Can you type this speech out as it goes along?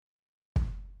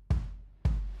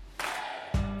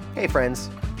Hey friends,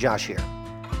 Josh here.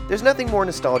 There's nothing more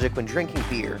nostalgic when drinking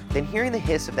beer than hearing the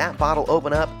hiss of that bottle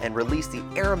open up and release the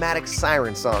aromatic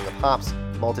siren song of hops,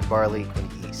 malted barley,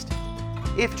 and yeast.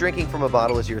 If drinking from a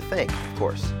bottle is your thing, of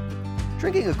course.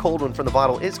 Drinking a cold one from the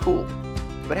bottle is cool,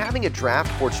 but having a draft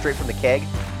poured straight from the keg,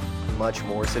 much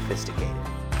more sophisticated.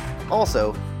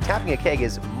 Also, tapping a keg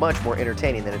is much more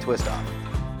entertaining than a twist-off.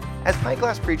 As Pint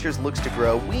Glass Preachers looks to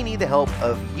grow, we need the help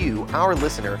of you, our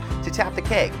listener, to tap the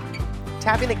keg.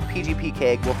 Tapping the PGP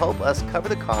keg will help us cover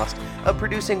the cost of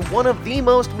producing one of the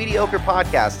most mediocre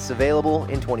podcasts available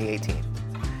in 2018.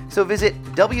 So visit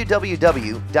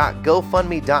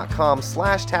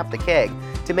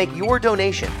www.gofundme.com/tapthekeg to make your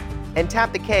donation and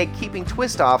tap the keg, keeping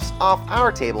twist-offs off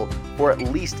our table for at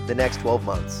least the next 12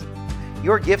 months.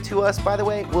 Your gift to us, by the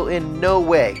way, will in no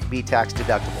way be tax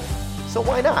deductible. So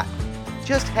why not?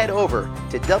 Just head over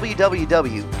to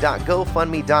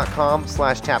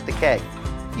www.gofundme.com/tapthekeg.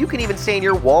 You can even stay in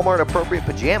your Walmart appropriate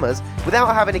pajamas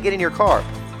without having to get in your car.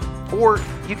 Or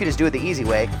you can just do it the easy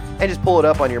way and just pull it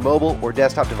up on your mobile or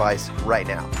desktop device right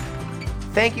now.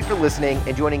 Thank you for listening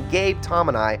and joining Gabe, Tom,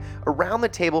 and I around the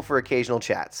table for occasional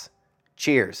chats.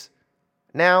 Cheers.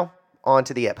 Now, on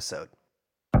to the episode.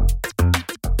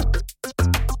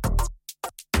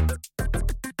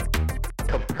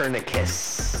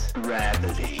 Copernicus.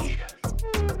 Gravity.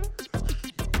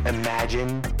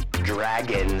 Imagine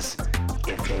dragons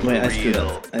if they were Wait,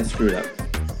 real. I screwed up.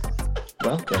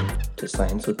 Welcome to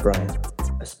Science with Brian,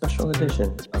 a special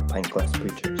edition of Pint Glass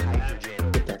Preachers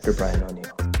with Dr. Brian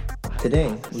O'Neill.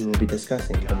 Today, we will be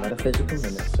discussing the metaphysical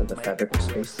limits of the fabric of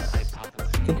space-time.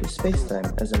 Think of space-time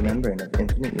as a membrane of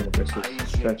infinite universes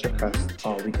stretched across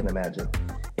all we can imagine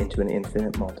into an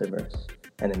infinite multiverse.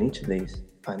 And in each of these,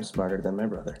 I'm smarter than my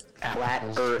brother. Flat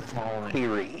Earth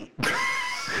theory.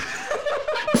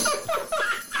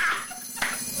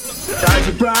 Science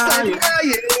with Brian.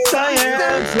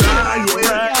 Science with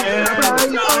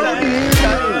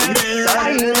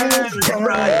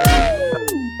Brian.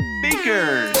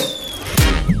 Speakers.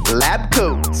 Lab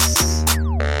coats.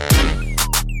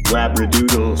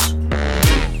 Labradoodles.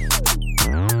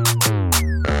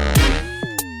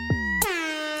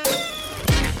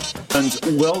 And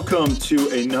welcome to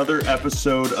another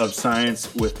episode of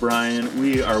Science with Brian.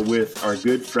 We are with our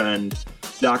good friend,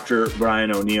 Dr.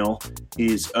 Brian O'Neill.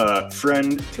 He's a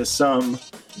friend to some,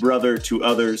 brother to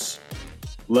others,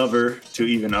 lover to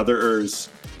even others.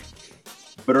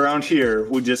 But around here,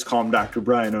 we just call him Dr.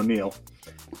 Brian O'Neill.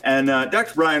 And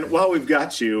Dr. Brian, while we've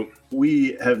got you,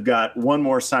 we have got one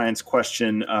more science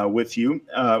question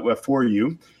for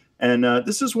you. And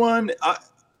this is one,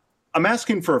 I'm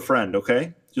asking for a friend,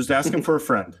 okay? Just asking for a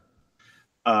friend.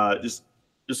 Just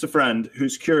a friend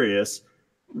who's curious.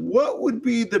 What would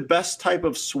be the best type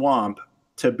of swamp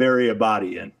to bury a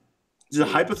body in? This is a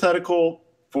hypothetical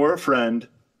for a friend.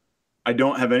 I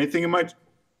don't have anything in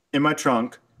my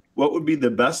trunk. What would be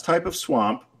the best type of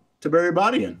swamp to bury a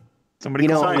body in? Somebody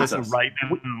call Alyssa right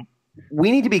now.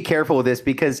 We need to be careful with this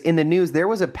because in the news, there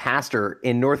was a pastor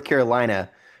in North Carolina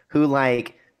who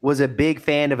was a big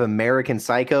fan of American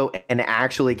Psycho and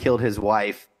actually killed his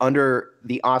wife under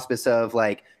the auspice of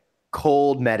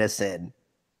cold medicine.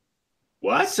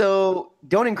 What? So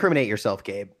don't incriminate yourself,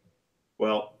 Gabe.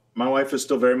 Well, my wife is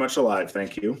still very much alive,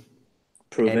 thank you.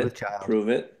 Prove And it. with child. Prove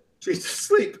it. She's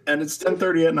asleep, and it's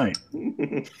 10:30 at night.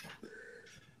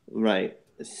 Right.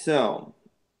 So,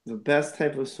 the best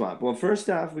type of swamp. Well, first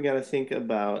off, we got to think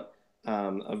about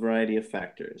a variety of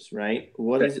factors, right?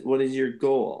 What is your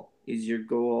goal? Is your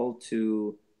goal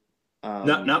to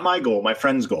Not my goal, my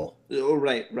friend's goal. Oh,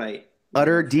 right.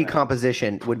 Utter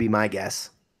decomposition would be my guess.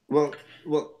 Well,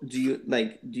 do you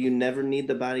never need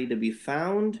the body to be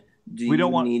found? We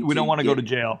don't want to go to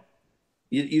jail.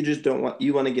 You just don't want.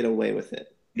 You want to get away with it.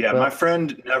 Yeah, my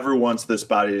friend never wants this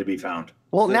body to be found.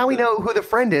 Well, now we know who the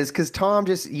friend is because Tom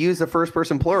just used the first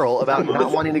person plural about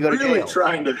not wanting to go to jail. Really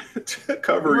trying to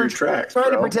cover your tracks. Trying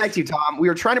to protect you, Tom. We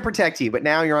were trying to protect you, but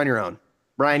now you're on your own.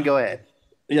 Brian, go ahead.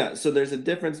 Yeah, so there's a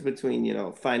difference between,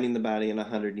 finding the body in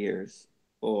 100 years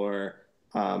or,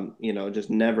 just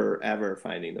never, ever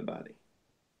finding the body.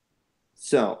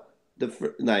 So, you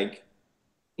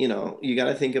got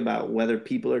to think about whether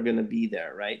people are going to be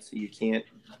there, right? So you can't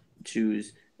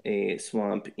choose a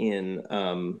swamp in,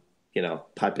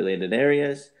 populated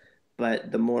areas,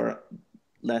 but the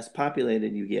less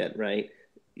populated you get, right?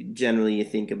 Generally, you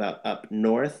think about up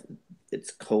north,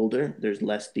 it's colder, there's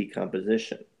less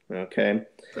decomposition. Okay,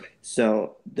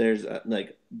 so there's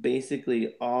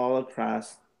basically all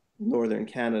across northern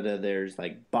Canada, there's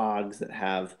bogs that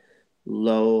have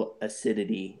low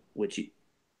acidity, which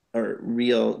are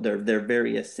real. They're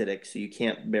very acidic, so you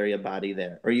can't bury a body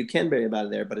there, or you can bury a body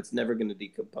there, but it's never going to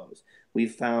decompose. We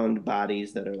found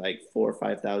bodies that are like 4,000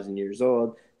 or 5,000 years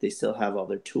old. They still have all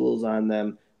their tools on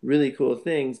them, really cool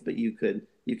things, but you could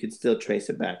still trace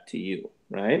it back to you,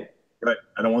 right? Right.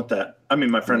 I don't want that. I mean,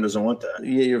 my friend doesn't want that.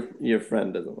 Your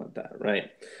friend doesn't want that,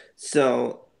 right?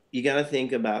 So you got to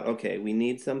think about, okay, we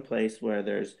need some place where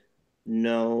there's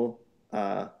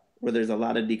where there's a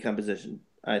lot of decomposition.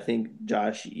 I think,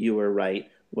 Josh, you were right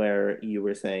where you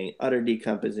were saying utter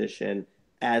decomposition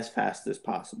as fast as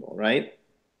possible, right?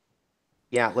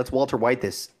 Yeah, let's Walter White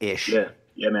this ish. Yeah,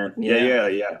 man.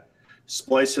 Yeah.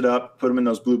 Splice it up, put them in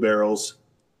those blue barrels.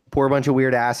 Pour a bunch of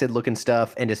weird acid-looking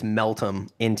stuff and just melt them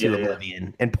into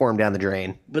oblivion and pour them down the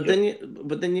drain. But then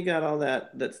you got all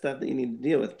that stuff that you need to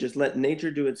deal with. Just let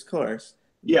nature do its course.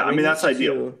 Yeah, I mean that's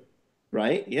ideal,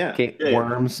 right? Yeah. Okay,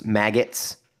 worms,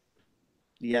 maggots.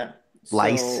 Yeah.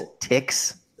 Lice,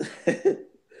 ticks,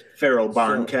 feral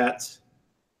barn cats,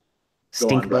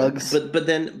 stink bugs. But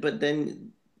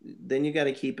then you got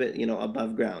to keep it,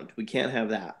 above ground. We can't have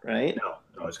that, right?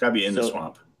 No, it's got to be in the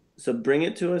swamp. So bring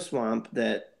it to a swamp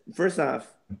that. First off,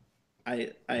 I'm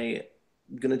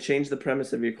gonna change the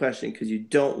premise of your question because you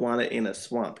don't want it in a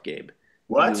swamp, Gabe.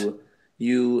 What?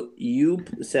 You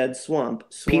said swamp.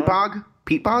 Peat bog?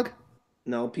 Peat bog?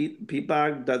 No, peat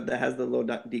bog that has the low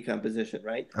decomposition,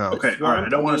 right? Oh. Okay, all right. I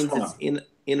don't want to swamp. It's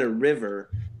in a river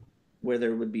where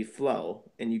there would be flow,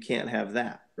 and you can't have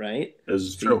that, right? This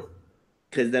is true.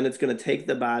 Because then it's going to take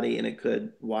the body and it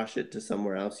could wash it to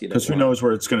somewhere else. Because who knows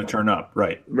where it's going to turn up,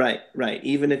 right? Right.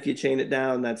 Even if you chain it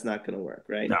down, that's not going to work,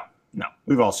 right? No.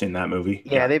 We've all seen that movie.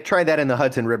 Yeah, they've tried that in the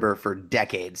Hudson River for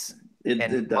decades. And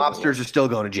mobsters are still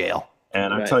going to jail.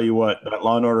 And I tell you what, that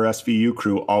Law & Order SVU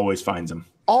crew always finds them.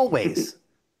 Always.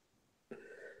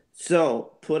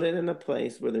 So put it in a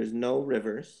place where there's no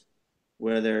rivers,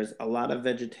 where there's a lot of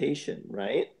vegetation,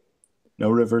 right? No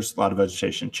rivers, a lot of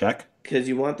vegetation. Check. Because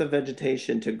you want the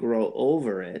vegetation to grow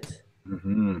over it,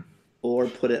 or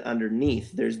put it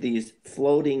underneath. There's these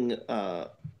floating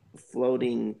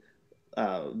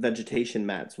vegetation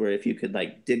mats where if you could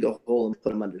like dig a hole and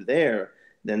put them under there,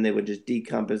 then they would just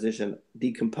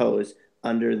decompose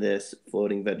under this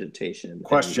floating vegetation.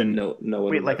 Question: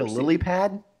 Wait, like a lily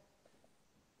pad?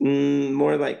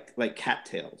 More like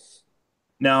cattails.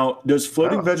 Now, does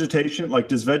floating vegetation,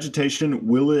 does vegetation,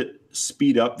 will it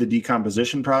speed up the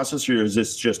decomposition process, or is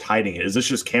this just hiding it? Is this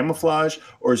just camouflage,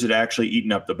 or is it actually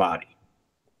eating up the body?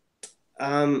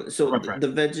 So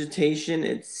the vegetation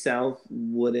itself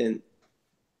wouldn't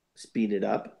speed it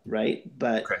up, right?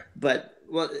 But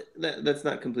that's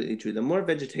not completely true. The more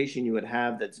vegetation you would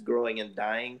have that's growing and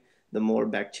dying, the more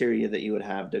bacteria that you would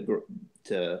have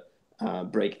to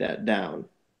break that down.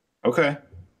 Okay.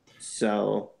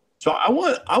 So I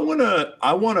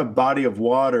want a body of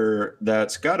water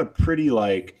that's got a pretty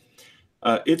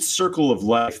its circle of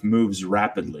life moves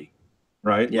rapidly,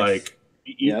 right? Yes. Like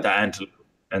you eat the antelope,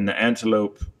 and the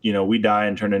antelope, we die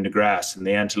and turn into grass, and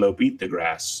the antelope eat the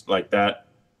grass, like that.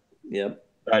 Yep.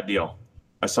 That deal.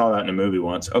 I saw that in a movie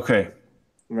once. Okay.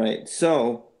 Right.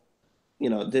 So,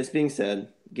 this being said,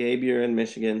 Gabe, you're in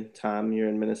Michigan. Tom, you're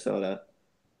in Minnesota.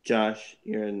 Josh,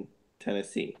 you're in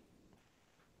Tennessee.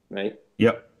 Right?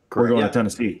 Yep. We're going to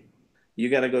Tennessee. You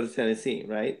got to go to Tennessee,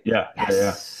 right? Yeah.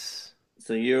 Yes. Yeah.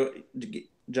 So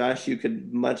Josh, you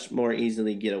could much more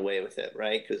easily get away with it,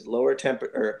 right? Because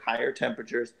higher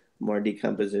temperatures, more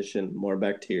decomposition, more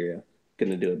bacteria,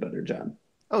 going to do a better job.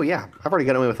 Oh yeah, I've already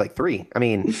got away with 3. I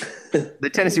mean,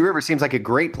 the Tennessee River seems like a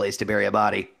great place to bury a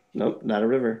body. Nope, not a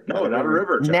river. Not a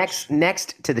river.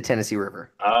 Next to the Tennessee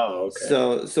River. Oh,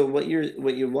 okay. So what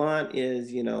you want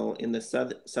is, in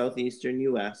the southeastern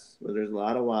U.S. where there's a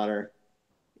lot of water,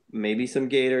 maybe some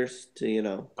gators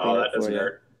to Oh, that doesn't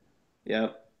hurt.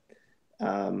 Yep.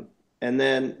 And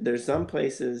then there's some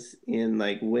places in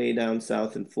way down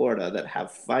south in Florida that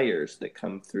have fires that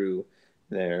come through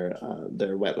their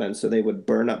wetlands, so they would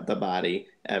burn up the body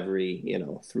every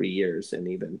 3 years and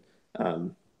even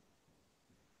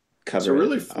cover. So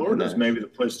really, Florida's maybe the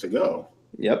place to go.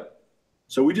 Yep.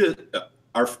 So we just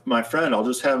my friend, I'll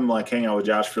just have him hang out with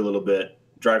Josh for a little bit,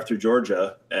 drive through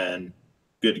Georgia, and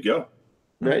good to go.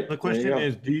 Right. The question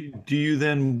is, do you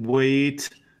then wait?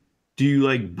 Do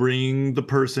you bring the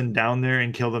person down there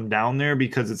and kill them down there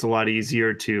because it's a lot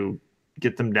easier to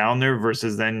get them down there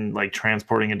versus then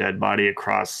transporting a dead body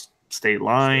across state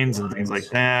lines and things like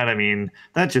that? I mean,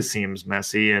 that just seems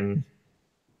messy and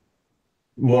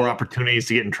more opportunities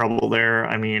to get in trouble there.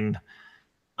 I mean,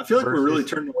 I feel like we're really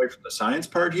turning away from the science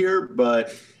part here,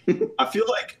 but I feel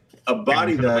like a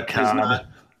body that is not,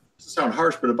 to sound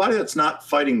harsh, but a body that's not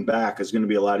fighting back is going to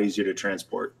be a lot easier to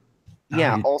transport.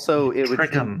 Yeah. Also, it would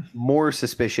Trick be 'em. more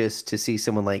suspicious to see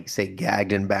someone like, say,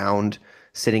 gagged and bound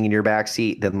sitting in your back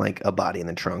seat than like a body in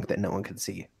the trunk that no one could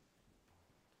see,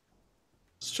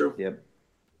 It's true. Yep.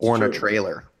 or in a true.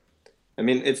 trailer. I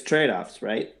mean, it's trade-offs,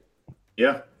 right?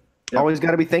 Yeah. Yep. Always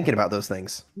got to be thinking about those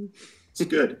things. It's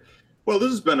good. Well, this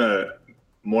has been a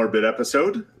morbid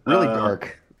episode. Really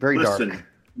dark. Very Listen, dark.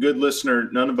 good listener,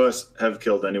 none of us have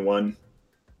killed anyone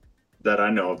that I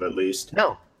know of, at least.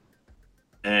 No.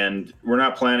 And we're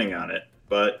not planning on it.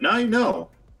 But now you know.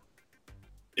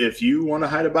 If you want to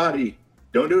hide a body,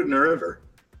 don't do it in a river.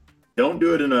 Don't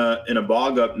do it in a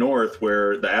bog up north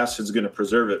where the acid's going to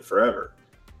preserve it forever.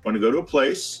 Want to go to a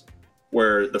place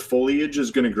where the foliage is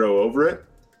going to grow over it,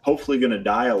 hopefully going to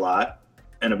die a lot,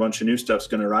 and a bunch of new stuff's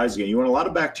going to rise again. You want a lot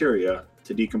of bacteria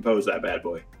to decompose that bad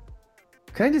boy.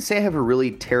 Can I just say I have a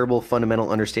really terrible fundamental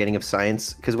understanding of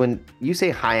science? Because when you say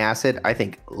high acid, I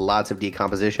think lots of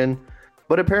decomposition,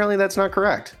 but apparently that's not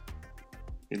correct.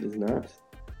 It is not.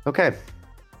 Okay.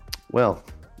 Well,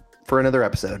 for another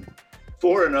episode.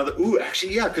 For another,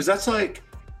 actually, yeah, because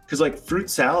fruit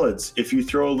salads, if you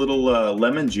throw a little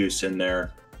lemon juice in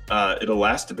there, it'll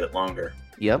last a bit longer.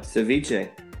 Yep. Ceviche.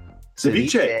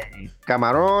 Ceviche.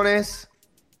 Camarones.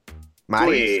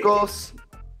 Mariscos.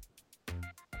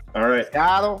 All right.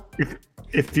 Pescado.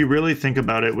 If you really think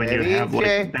about it, when you have like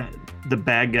Ceviche. the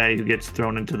bad guy who gets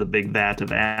thrown into the big vat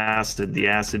of acid, the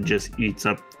acid just eats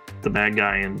up the bad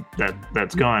guy and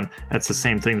that's gone. That's the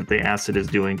same thing that the acid is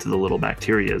doing to the little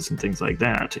bacterias and things like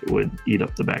that. It would eat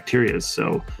up the bacterias.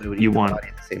 So We would eat you the want body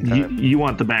at the same time. you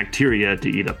want the bacteria to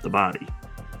eat up the body.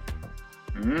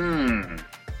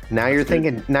 Now you're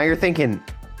thinking,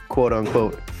 quote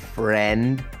unquote,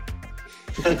 friend.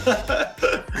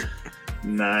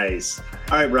 Nice.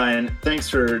 All right, Brian. Thanks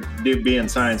for being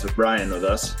Science with Brian with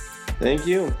us. Thank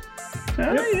you.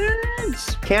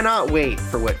 Science. Cannot wait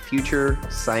for what future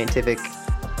scientific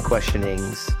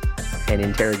questionings and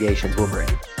interrogations will bring.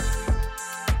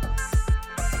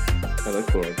 I look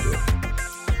forward to it.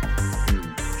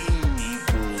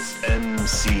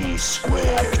 MC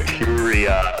squared.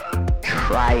 Bacteria.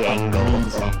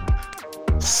 Triangles.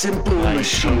 Simple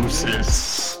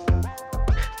mitosis.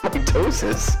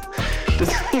 Mitosis? Does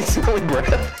that mean smelling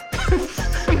breath?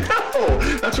 No,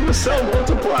 that's when the cell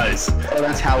multiplies. Oh,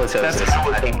 that's halitosis. That's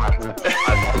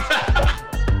halitosis.